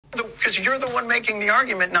Because you're the one making the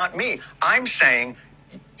argument, not me. I'm saying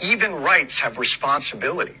even rights have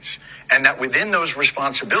responsibilities, and that within those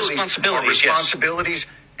responsibilities are responsibilities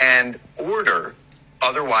and order.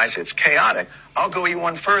 Otherwise, it's chaotic. I'll go you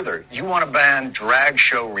one further. You want to ban drag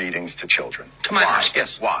show readings to children. To my knowledge,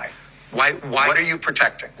 yes. Why? Why? What are you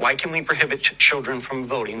protecting? Why can we prohibit children from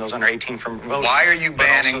voting, those under 18 from voting? Why are you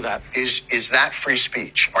banning that? Is that free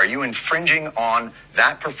speech? Are you infringing on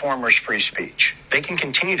that performer's free speech? They can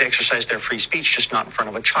continue to exercise their free speech, just not in front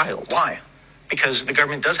of a child. Why? Because the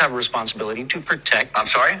government does have a responsibility to protect. I'm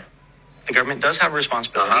sorry? The government does have a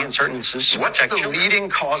responsibility in certain instances to protect children. What's the leading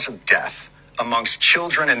cause of death amongst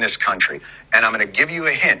children in this country? And I'm going to give you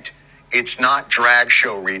a hint. It's not drag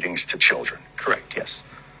show readings to children. Correct, yes.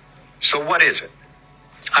 So what is it?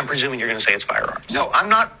 I'm presuming you're going to say it's firearms. No, I'm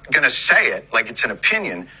not going to say it like it's an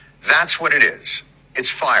opinion. That's what it is. It's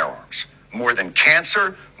firearms. More than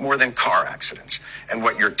cancer, more than car accidents. And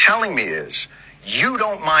what you're telling me is you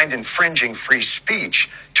don't mind infringing free speech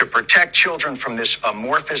to protect children from this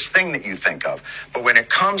amorphous thing that you think of. But when it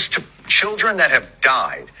comes to children that have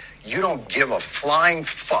died, you don't give a flying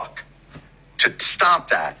fuck to stop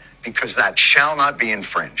that, because that shall not be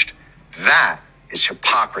infringed. That is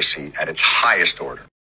hypocrisy at its highest order.